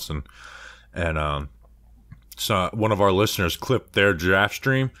Bobby Johnson, and so one of our listeners clipped their draft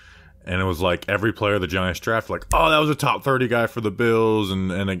stream, and it was like every player the Giants draft, like, oh, that was a top 30 guy for the Bills,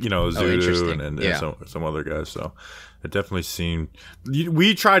 and Zudu and some other guys. So it definitely seemed,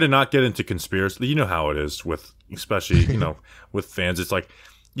 we try to not get into conspiracy. You know how it is with, especially, with fans. It's like,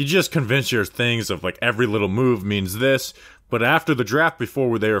 you just convince your things of like every little move means this. But after the draft,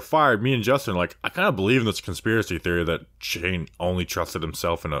 before they were fired, me and Justin, like, I kind of believe in this conspiracy theory that Shane only trusted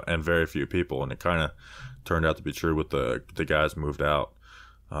himself and very few people. And it kind of turned out to be true with the guys moved out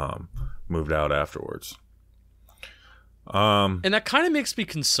afterwards. And that kind of makes me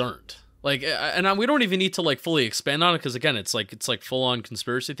concerned. Like, and we don't even need to like fully expand on it, because again, it's like full on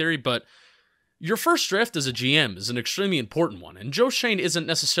conspiracy theory. But your first draft as a GM is an extremely important one, and Joe Schoen isn't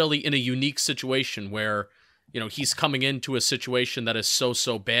necessarily in a unique situation where he's coming into a situation that is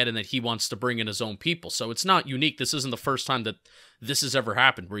so bad and that he wants to bring in his own people. So it's not unique. This isn't the first time that this has ever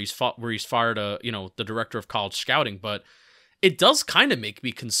happened where he's fired the director of college scouting. But it does kind of make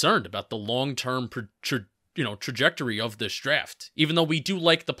me concerned about the long-term trajectory of this draft, even though we do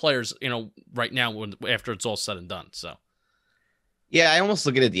like the players, right now after it's all said and done. So. Yeah, I almost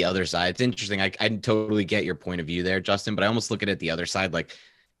look at it the other side. It's interesting. I totally get your point of view there, Justin, but I almost look at it the other side. Like,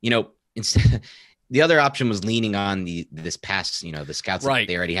 instead, the other option was leaning on this past, the scouts Right. that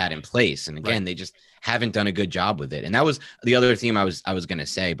they already had in place. And again, they just haven't done a good job with it. And that was the other theme I was going to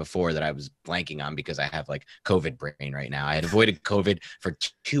say before that I was blanking on because I have like COVID brain right now. I had avoided COVID for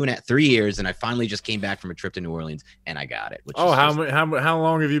 3 years, and I finally just came back from a trip to New Orleans and I got it. How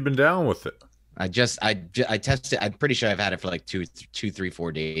long have you been down with it? I tested. I'm pretty sure I've had it for like 2, 3,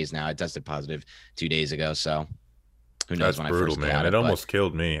 4 days now. I tested positive 2 days ago. So who knows? That's when brutal, I first man. got It almost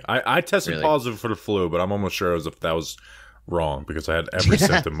killed me. I tested Really? positive for the flu, but I'm almost sure that was wrong because I had every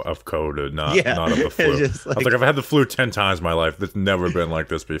symptom of COVID, not of the flu. I was like, I've had the flu 10 times in my life. It's never been like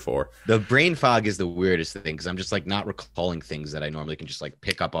this before. The brain fog is the weirdest thing because I'm just like not recalling things that I normally can just like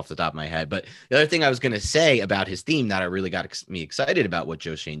pick up off the top of my head. But the other thing I was going to say about his theme that I really got me excited about what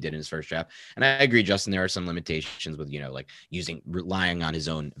Joe Schoen did in his first draft. And I agree, Justin, there are some limitations with, like relying on his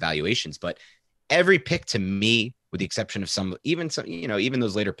own evaluations, but every pick to me, with the exception of even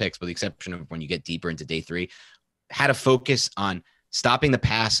those later picks, with the exception of when you get deeper into day 3, had a focus on stopping the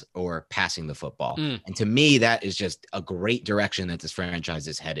pass or passing the football. And to me, that is just a great direction that this franchise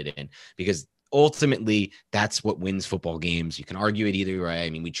is headed in, because ultimately that's what wins football games. You can argue it either way. I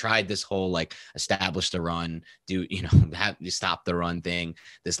mean, we tried this whole like establish the run, stop the run thing.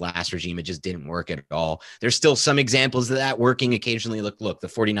 This last regime, it just didn't work at all. There's still some examples of that working occasionally. Look, the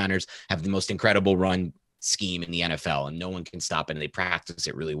 49ers have the most incredible run scheme in the NFL and no one can stop it, and they practice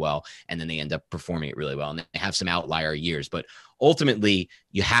it really well and then they end up performing it really well, and they have some outlier years, but ultimately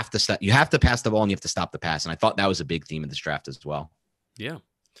you have to pass the ball and you have to stop the pass, and I thought that was a big theme of this draft as well. Yeah.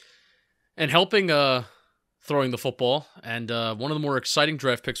 And helping throwing the football, and one of the more exciting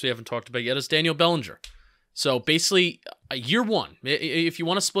draft picks we haven't talked about yet is Daniel Bellinger. So basically year 1, if you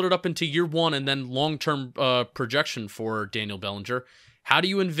want to split it up into year 1 and then long-term projection for Daniel Bellinger, how do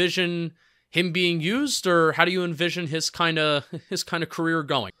you envision him being used, or how do you envision his kind of career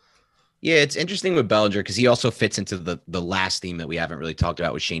going? Yeah, it's interesting with Bellinger because he also fits into the last theme that we haven't really talked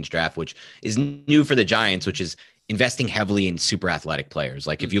about with Shane's draft, which is new for the Giants, which is investing heavily in super athletic players.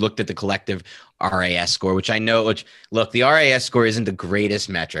 Like if you looked at the collective RAS score, look, the RAS score isn't the greatest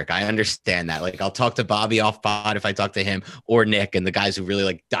metric. I understand that. Like I'll talk to Bobby off pod if I talk to him, or Nick, and the guys who really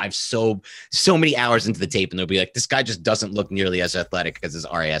like dive so many hours into the tape, and they'll be like, this guy just doesn't look nearly as athletic as his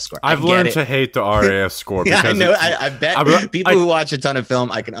RAS score. I've learned to hate the RAS score. Yeah, I know. I bet people who watch a ton of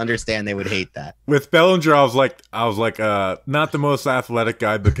film, I can understand they would hate that. With Bellinger, I was like, not the most athletic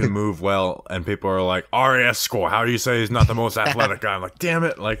guy, but can move well. And people are like, RAS score. How do you say he's not the most athletic guy? I'm like, damn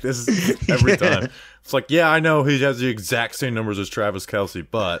it! Like this is every time. It's like, yeah, I know he has the exact same numbers as Travis Kelce,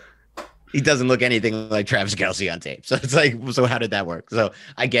 but he doesn't look anything like Travis Kelce on tape. So it's like, so how did that work? So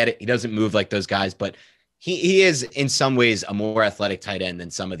I get it. He doesn't move like those guys, but he is in some ways a more athletic tight end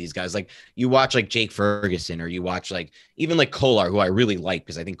than some of these guys. Like you watch like Jake Ferguson, or you watch like even like Kolar, who I really like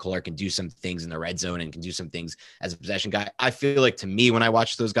because I think Kolar can do some things in the red zone and can do some things as a possession guy. I feel like to me, when I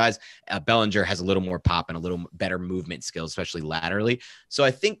watch those guys, Bellinger has a little more pop and a little better movement skills, especially laterally. So I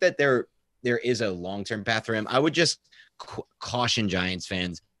think that there is a long-term path for him. I would just caution Giants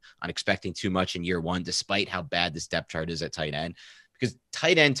fans on expecting too much in year 1, despite how bad this depth chart is at tight end. Because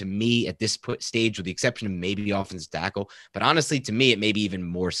tight end, to me, at this stage, with the exception of maybe offensive tackle, but honestly, to me, it may be even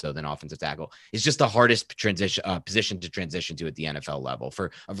more so than offensive tackle, is just the hardest position to transition to at the NFL level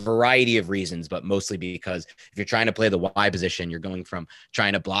for a variety of reasons, but mostly because if you're trying to play the Y position, you're going from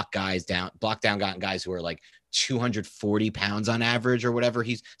trying to block down guys who are like 240 pounds on average or whatever.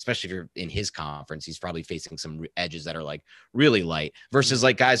 Especially if you're in his conference, he's probably facing some edges that are like really light versus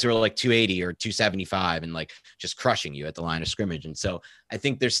like guys who are like 280 or 275 and like just crushing you at the line of scrimmage. And so I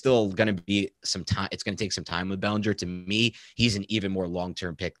think there's still going to be some time. It's going to take some time with Bellinger. To me, he's an even more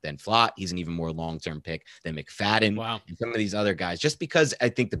long-term pick than Flott. He's an even more long-term pick than McFadden. Wow. And some of these other guys, just because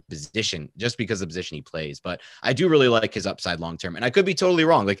the position he plays. But I do really like his upside long-term. And I could be totally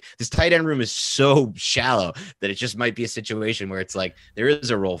wrong. Like this tight end room is so shallow that it just might be a situation where it's like there is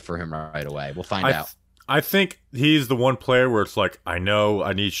a role for him right away. We'll find out. I think he's the one player where it's like, I know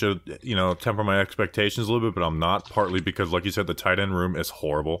I need to, temper my expectations a little bit, but I'm not, partly because, like you said, the tight end room is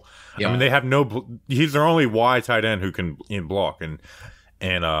horrible. Yeah. I mean, they have he's their only wide tight end who can block.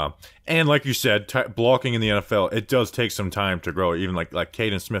 And like you said, blocking in the NFL, it does take some time to grow. Even like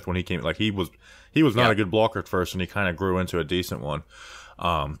Caden Smith, when he came, like he was not a good blocker at first, and he kind of grew into a decent one.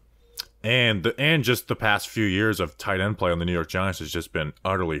 And just the past few years of tight end play on the New York Giants has just been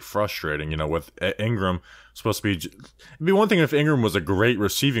utterly frustrating. with Ingram supposed to be, it'd be one thing if Ingram was a great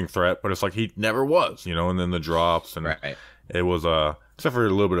receiving threat, but it's like he never was, and then the drops and right. It was except for a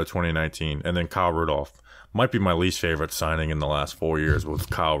little bit of 2019 and then Kyle Rudolph. might be my least favorite signing in the last 4 years with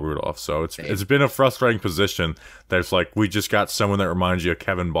Kyle Rudolph. So it's been a frustrating position. That's like we just got someone that reminds you of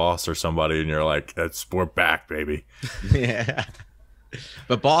Kevin Boss or somebody, and you're like, we're back, baby. Yeah.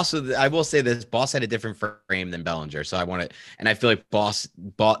 But Boss, I will say this, Boss had a different frame than Bellinger. So I feel like Boss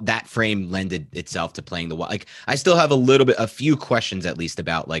that frame lended itself to playing the Y. Like, I still have a few questions at least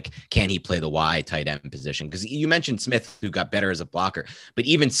about, like, can he play the Y tight end position? Because you mentioned Smith, who got better as a blocker, but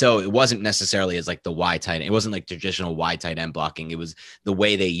even so, it wasn't necessarily as like the Y tight end. It wasn't like traditional Y tight end blocking. It was the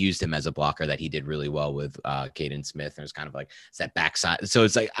way they used him as a blocker that he did really well with Caden Smith. And it was kind of like, it's that backside. So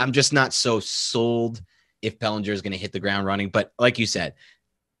it's like, I'm just not so sold if Bellinger is going to hit the ground running. But like you said,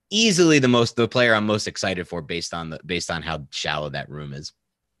 easily the player I'm most excited for based on how shallow that room is.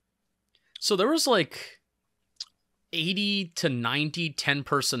 So there was like 80 to 90 10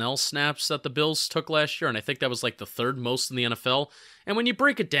 personnel snaps that the Bills took last year, and I think that was like the third most in the NFL. And when you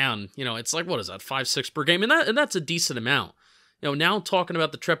break it down, it's like, what is that, 5-6 per game? And that's a decent amount. Now talking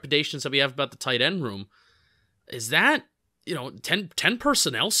about the trepidations that we have about the tight end room, is that 10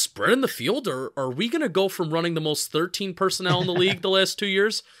 personnel spread in the field, or are we going to go from running the most 13 personnel in the league the last 2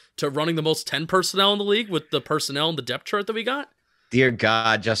 years to running the most 10 personnel in the league with the personnel and the depth chart that we got? Dear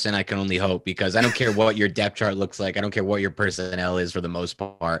God, Justin, I can only hope, because I don't care what your depth chart looks like. I don't care what your personnel is for the most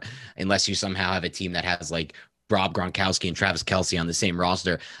part, unless you somehow have a team that has like Rob Gronkowski and Travis Kelce on the same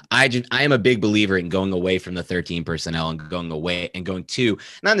roster. I am a big believer in going away from the 13 personnel and going to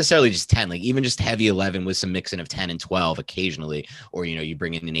not necessarily just 10, like even just heavy 11 with some mixing of 10 and 12 occasionally, or you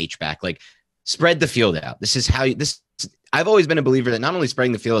bring in an H back, like spread the field out. I've always been a believer that not only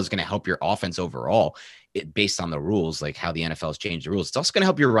spreading the field is going to help your offense overall, based on the rules, like how the NFL has changed the rules, it's also going to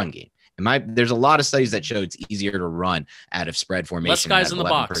help your run game. There's a lot of studies that show it's easier to run out of spread formation. Less guys in the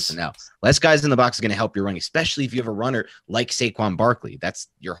box. Personnel. Less guys in the box is going to help your running, especially if you have a runner like Saquon Barkley. That's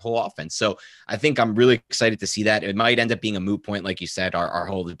your whole offense. So I think I'm really excited to see that. It might end up being a moot point, like you said, our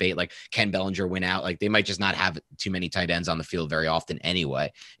whole debate, like, can Bellinger win out? Like, they might just not have too many tight ends on the field very often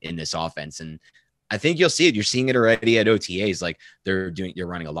anyway in this offense. And I think you'll see it. You're seeing it already at OTAs. Like, you're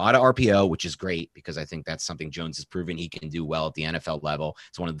running a lot of RPO, which is great, because I think that's something Jones has proven he can do well at the NFL level.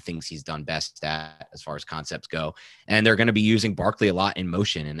 It's one of the things he's done best at as far as concepts go. And they're going to be using Barkley a lot in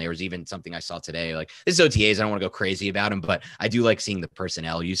motion. And there was even something I saw today, like, this is OTAs. I don't want to go crazy about him, but I do like seeing the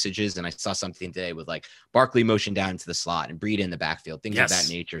personnel usages. And I saw something today with like Barkley motion down into the slot and Breida in the backfield, things of that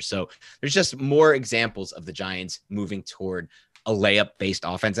nature. So there's just more examples of the Giants moving toward a layup-based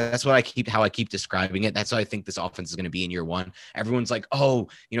offense. That's how I keep describing it. That's how I think this offense is going to be in year one. Everyone's like, oh,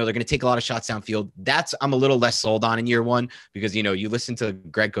 they're going to take a lot of shots downfield. I'm a little less sold on in year one, because, you listen to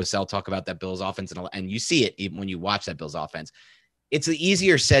Greg Cosell talk about that Bills offense, and you see it even when you watch that Bills offense. It's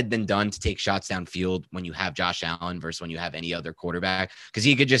easier said than done to take shots downfield when you have Josh Allen versus when you have any other quarterback, because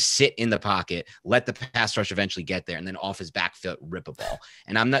he could just sit in the pocket, let the pass rush eventually get there, and then off his back foot rip a ball.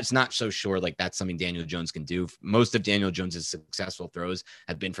 And I'm not so sure like that's something Daniel Jones can do. Most of Daniel Jones's successful throws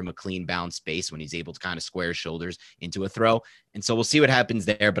have been from a clean bounce space when he's able to kind of square his shoulders into a throw. And so we'll see what happens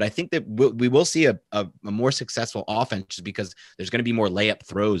there. But I think that we will see a more successful offense, just because there's going to be more layup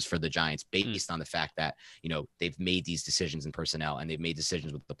throws for the Giants based on the fact that, they've made these decisions in personnel and they've made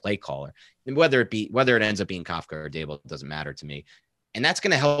decisions with the play caller. And whether it ends up being Kafka or Dable, it doesn't matter to me. And that's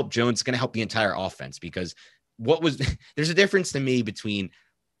going to help Jones. It's going to help the entire offense, because there's a difference to me between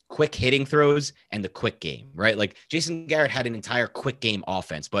quick hitting throws and the quick game, right? Like, Jason Garrett had an entire quick game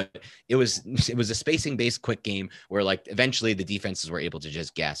offense, but it was a spacing based quick game where, like, eventually the defenses were able to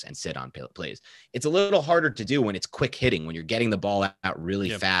just guess and sit on plays. It's a little harder to do when it's quick hitting, when you're getting the ball out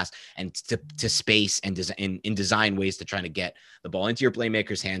really fast and to space and in design ways to try to get the ball into your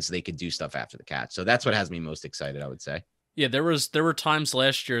playmakers' hands so they could do stuff after the catch. So that's what has me most excited, I would say. Yeah, there were times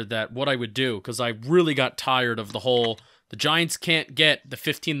last year that what I would do, because I really got tired of the Giants can't get the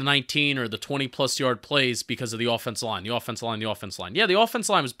 15 to 19 or the 20-plus yard plays because of the offensive line. Yeah, the offensive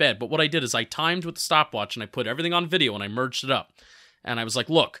line was bad, but what I did is I timed with the stopwatch and I put everything on video and I merged it up. And I was like,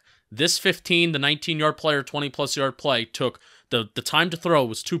 look, this 15 to 19-yard play or 20-plus yard play took the time to throw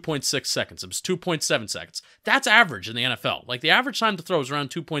was 2.6 seconds. It was 2.7 seconds. That's average in the NFL. Like, the average time to throw is around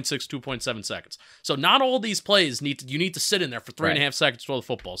 2.6, 2.7 seconds. So not all these plays you need to sit in there for 3.5 seconds for the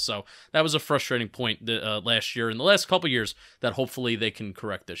football. So that was a frustrating point last year, and the last couple of years, that hopefully they can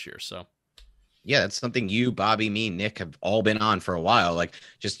correct this year. So. Yeah, that's something you, Bobby, me, Nick have all been on for a while. Like,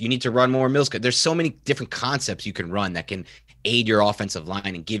 just you need to run more Mills. There's so many different concepts you can run that can aid your offensive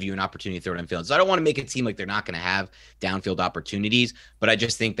line and give you an opportunity to throw it downfield. So I don't want to make it seem like they're not going to have downfield opportunities, but I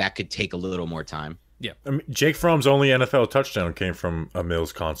just think that could take a little more time. Yeah. I mean, Jake Fromm's only NFL touchdown came from a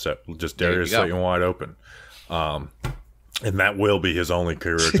Mills concept, just Darius Slayton wide open. And that will be his only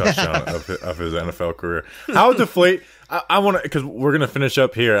career touchdown of his NFL career. How deflate? I want to, because we're going to finish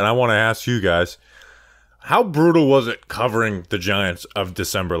up here, and I want to ask you guys, how brutal was it covering the Giants of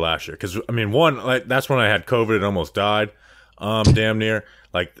December last year? Because, I mean, that's when I had COVID and almost died, damn near.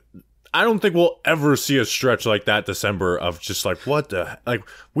 Like, I don't think we'll ever see a stretch like that December of just like, what the, like,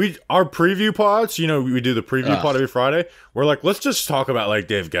 our preview pods, you know, we do the preview pod every Friday. We're like, let's just talk about like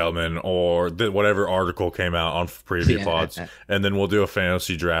Dave Gettleman or whatever article came out on preview pods, and then we'll do a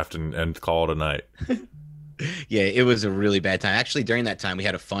fantasy draft and call it a night. Yeah, it was a really bad time. Actually, during that time, we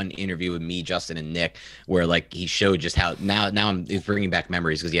had a fun interview with me, Justin, and Nick, where like he showed just how it's bringing back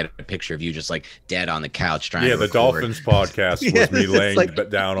memories because he had a picture of you just like dead on the couch trying to record. Dolphins podcast was me laying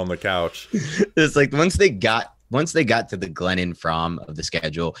down on the couch. It's like once they got to the Glennon from of the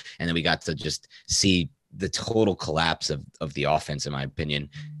schedule, and then we got to just see the total collapse of the offense, in my opinion,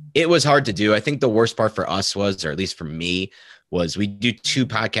 it was hard to do. I think the worst part for us was, or at least for me, was we do 2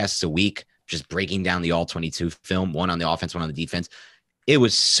 podcasts a week, just breaking down the all 22 film, one on the offense, one on the defense. It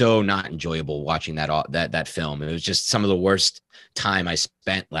was so not enjoyable watching that film. It was just some of the worst time I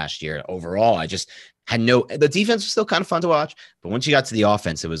spent last year. Overall, I just had the defense was still kind of fun to watch, but once you got to the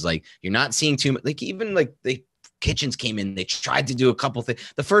offense, it was like, you're not seeing too much, like even like Kitchens came in. They tried to do a couple things.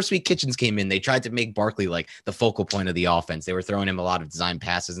 The first week Kitchens came in, they tried to make Barkley like the focal point of the offense. They were throwing him a lot of design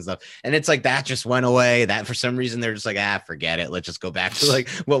passes and stuff. And it's like that just went away. That for some reason they're just like, forget it. Let's just go back to like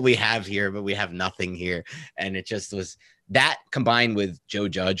what we have here, but we have nothing here. And it just was that combined with Joe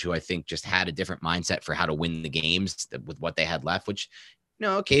Judge, who I think just had a different mindset for how to win the games with what they had left, which, you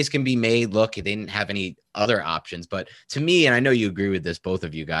know, a case can be made. Look, they didn't have any other options, but to me, and I know you agree with this, both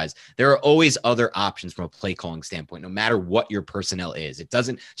of you guys, there are always other options from a play calling standpoint, no matter what your personnel is. It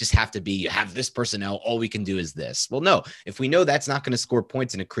doesn't just have to be, you have this personnel, all we can do is this. Well, no, if we know that's not going to score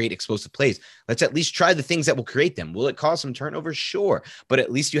points and to create explosive plays, let's at least try the things that will create them. Will it cause some turnovers? Sure. But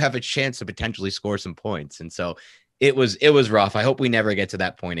at least you have a chance to potentially score some points. And so it was rough. I hope we never get to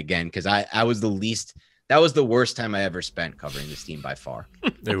that point again, because that was the worst time I ever spent covering this team by far.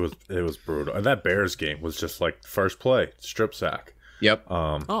 It was brutal. And that Bears game was just like first play, strip sack. Yep.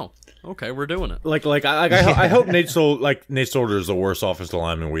 Okay, we're doing it. I hope Nate Solder is the worst offensive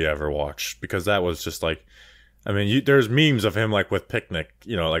lineman we ever watched, because that was just like, I mean, there's memes of him like with picnic,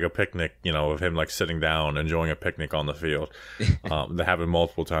 you know, like a picnic, you know, of him like sitting down enjoying a picnic on the field. That happened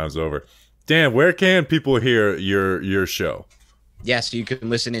multiple times over. Dan, where can people hear your show? Yes, you can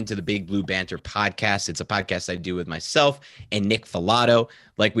listen into the Big Blue Banter podcast. It's a podcast I do with myself and Nick Filato.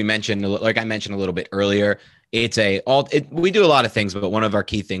 Like I mentioned a little bit earlier, we do a lot of things, but one of our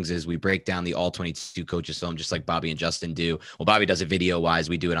key things is we break down the all 22 coaches film, just like Bobby and Justin do. Well, Bobby does it video wise.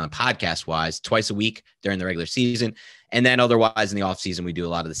 We do it on podcast wise twice a week during the regular season. And then otherwise in the off season, we do a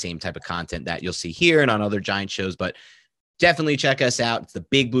lot of the same type of content that you'll see here and on other Giant shows, but definitely check us out. It's the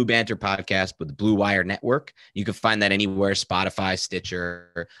Big Blue Banter podcast with the Blue Wire Network. You can find that anywhere, Spotify,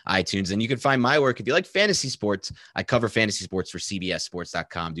 Stitcher, iTunes. And you can find my work if you like fantasy sports. I cover fantasy sports for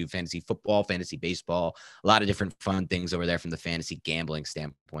CBSSports.com, do fantasy football, fantasy baseball, a lot of different fun things over there from the fantasy gambling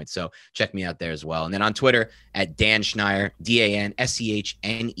standpoint. So check me out there as well. And then on Twitter at Dan Schneier, DANSCHNEIER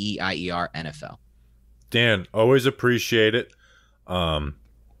NFL. Dan, always appreciate it.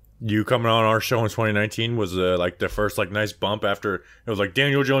 You coming on our show in 2019 was like the first like nice bump after it was like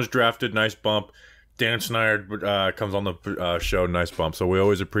Daniel Jones drafted, nice bump. Dan Schneier comes on the show, nice bump. So we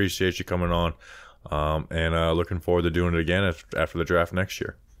always appreciate you coming on, and looking forward to doing it again after the draft next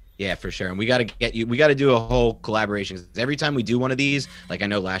year. Yeah, for sure. And we got to do a whole collaboration. Every time we do one of these, like I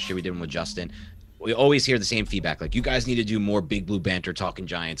know last year we did one with Justin, we always hear the same feedback. Like, you guys need to do more Big Blue Banter Talking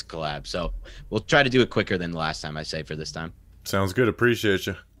Giants collab. So we'll try to do it quicker than the last time, I say, for this time. Sounds good. Appreciate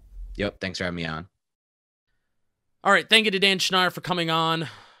you. Yep. Thanks for having me on. All right. Thank you to Dan Schneier for coming on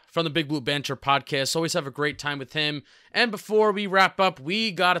from the Big Blue Banter podcast. Always have a great time with him. And before we wrap up,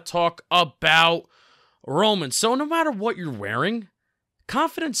 we got to talk about Roman. So no matter what you're wearing,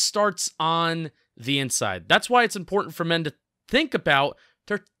 confidence starts on the inside. That's why it's important for men to think about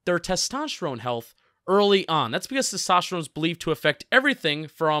their testosterone health early on. That's because testosterone is believed to affect everything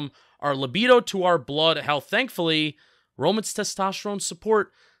from our libido to our blood health. Thankfully, Roman's testosterone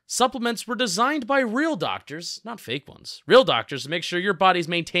support supplements were designed by real doctors, not fake ones. Real doctors to make sure your body's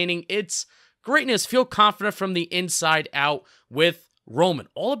maintaining its greatness. Feel confident from the inside out with Roman.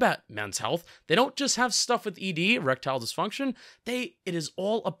 All about men's health. They don't just have stuff with ED, erectile dysfunction. It is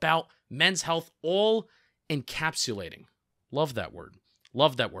all about men's health, all encapsulating. Love that word.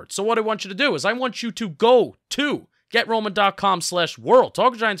 Love that word. So what I want you to do is I want you to go to GetRoman.com/world.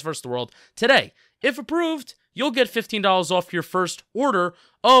 Talk Giants versus the world today. If approved, you'll get $15 off your first order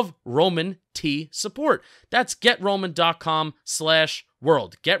of Roman Tea support. That's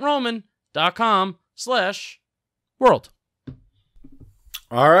GetRoman.com/world. GetRoman.com/world.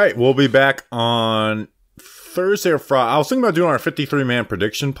 All right, we'll be back on Thursday or Friday. I was thinking about doing our 53-man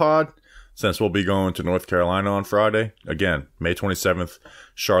prediction pod since we'll be going to North Carolina on Friday. Again, May 27th,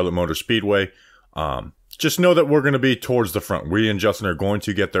 Charlotte Motor Speedway. Just know that we're going to be towards the front. We and Justin are going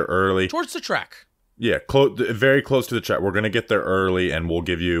to get there early. Towards the track. Yeah, very close to the track. We're going to get there early, and we'll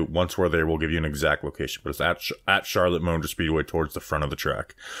give you, once we're there, we'll give you an exact location. But it's at Charlotte Motor Speedway towards the front of the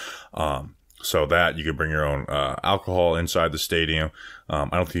track. So that you can bring your own alcohol inside the stadium. I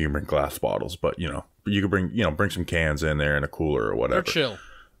don't think you can bring glass bottles, but you can bring some cans in there and a cooler or whatever. They're chill.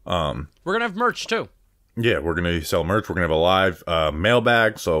 We're gonna have merch too. Yeah, we're gonna sell merch. We're gonna have a live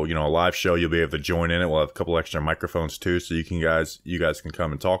mailbag, so a live show. You'll be able to join in it. We'll have a couple extra microphones too, so you guys can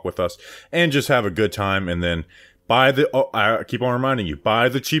come and talk with us and just have a good time. And then I keep on reminding you, buy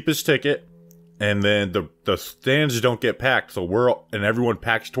the cheapest ticket. And then the stands don't get packed, so everyone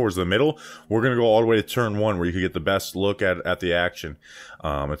packs towards the middle. We're gonna go all the way to turn 1, where you can get the best look at the action.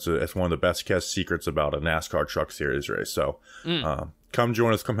 It's one of the best kept secrets about a NASCAR Truck Series race. So, come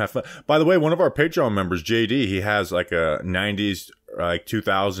join us. Come have fun. By the way, one of our Patreon members, JD, he has like a 90s,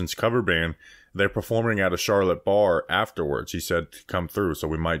 2000s cover band. They're performing at a Charlotte bar afterwards. He said to come through, so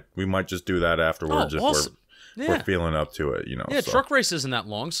we might just do that afterwards if awesome. we're feeling up to it. Yeah, so. Truck race isn't that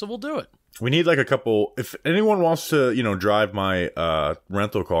long, so we'll do it. We need like a couple. If anyone wants to, drive my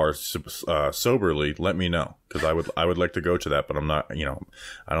rental car soberly, let me know, because I would like to go to that, but I'm not. I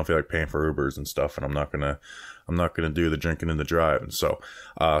don't feel like paying for Ubers and stuff, and I'm not gonna do the drinking and the driving. So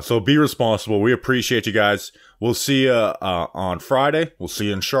be responsible. We appreciate you guys. We'll see you on Friday. We'll see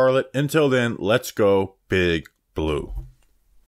you in Charlotte. Until then, let's go Big Blue.